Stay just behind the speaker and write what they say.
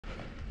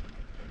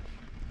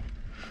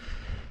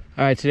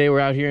All right, today we're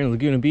out here in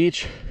Laguna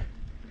Beach.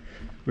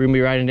 We're gonna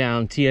be riding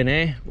down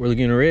TNA or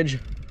Laguna Ridge.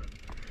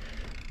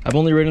 I've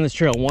only ridden this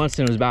trail once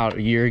and it was about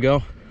a year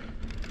ago.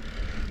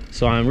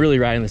 So I'm really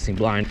riding this thing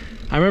blind.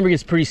 I remember it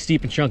gets pretty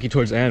steep and chunky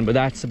towards the end, but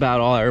that's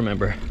about all I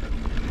remember.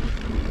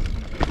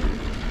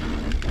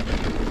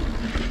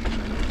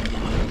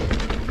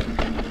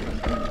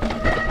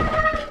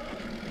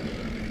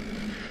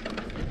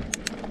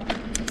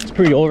 It's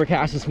pretty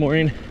overcast this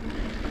morning.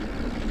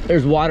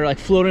 There's water like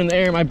floating in the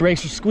air. My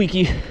brakes are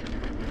squeaky.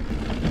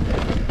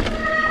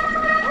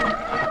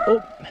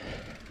 Oh,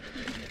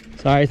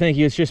 sorry, thank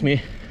you, it's just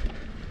me.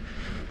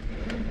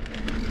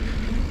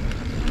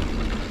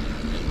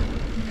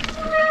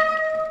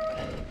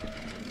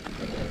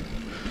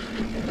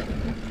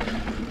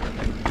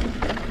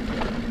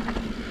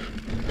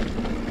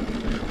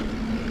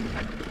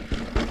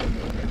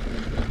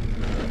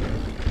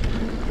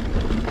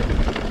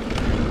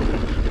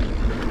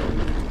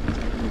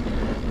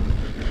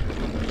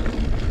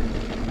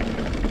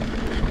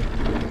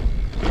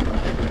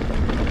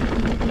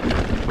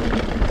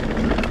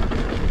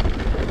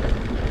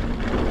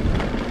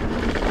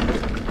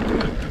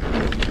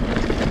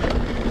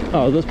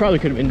 Oh, those probably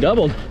could have been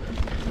doubled.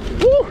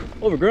 Woo!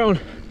 Overgrown.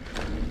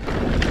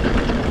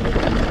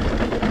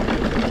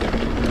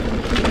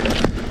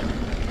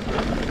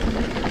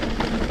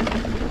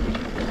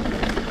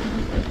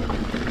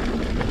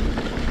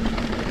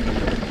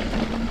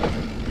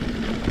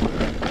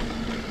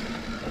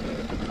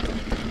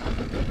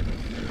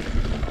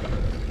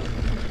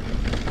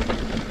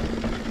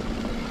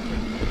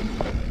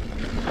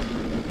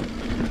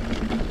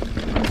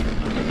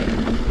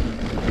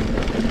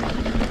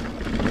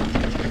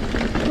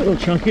 A little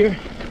chunkier.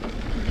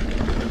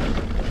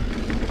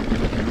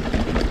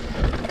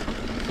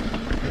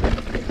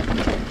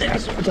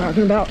 That's what we're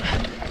talking about.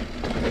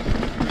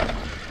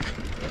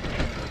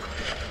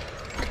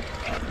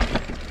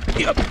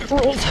 Yep, it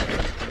rolls.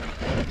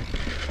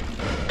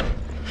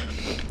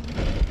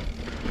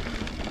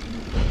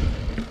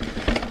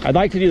 I'd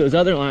like to do those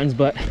other lines,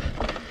 but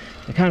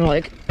I kind of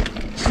like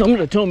someone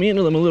to tow me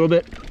into them a little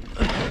bit.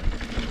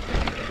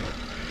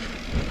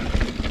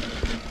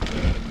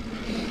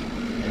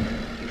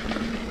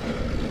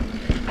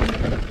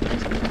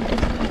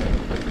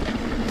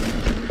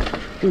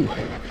 Ooh,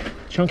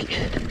 chunky.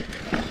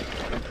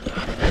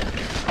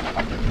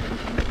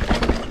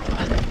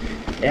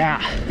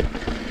 Yeah.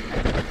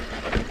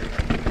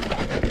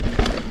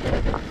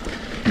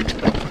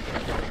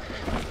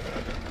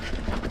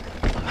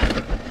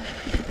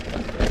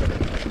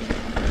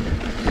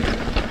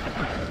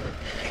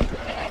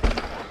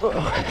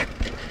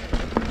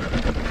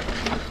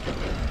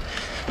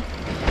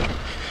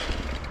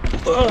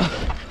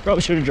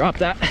 Probably should have dropped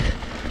that.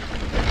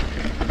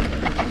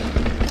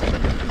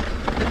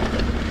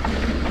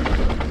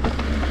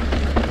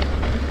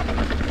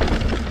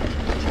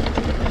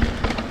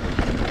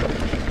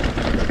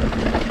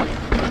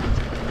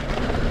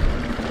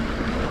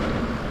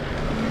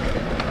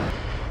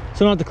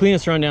 So not the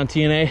cleanest run down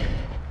TNA,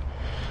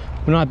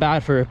 but not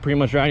bad for pretty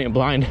much riding it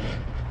blind.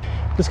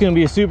 This is gonna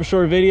be a super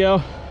short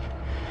video.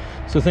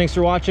 So thanks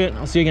for watching.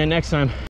 I'll see you again next time.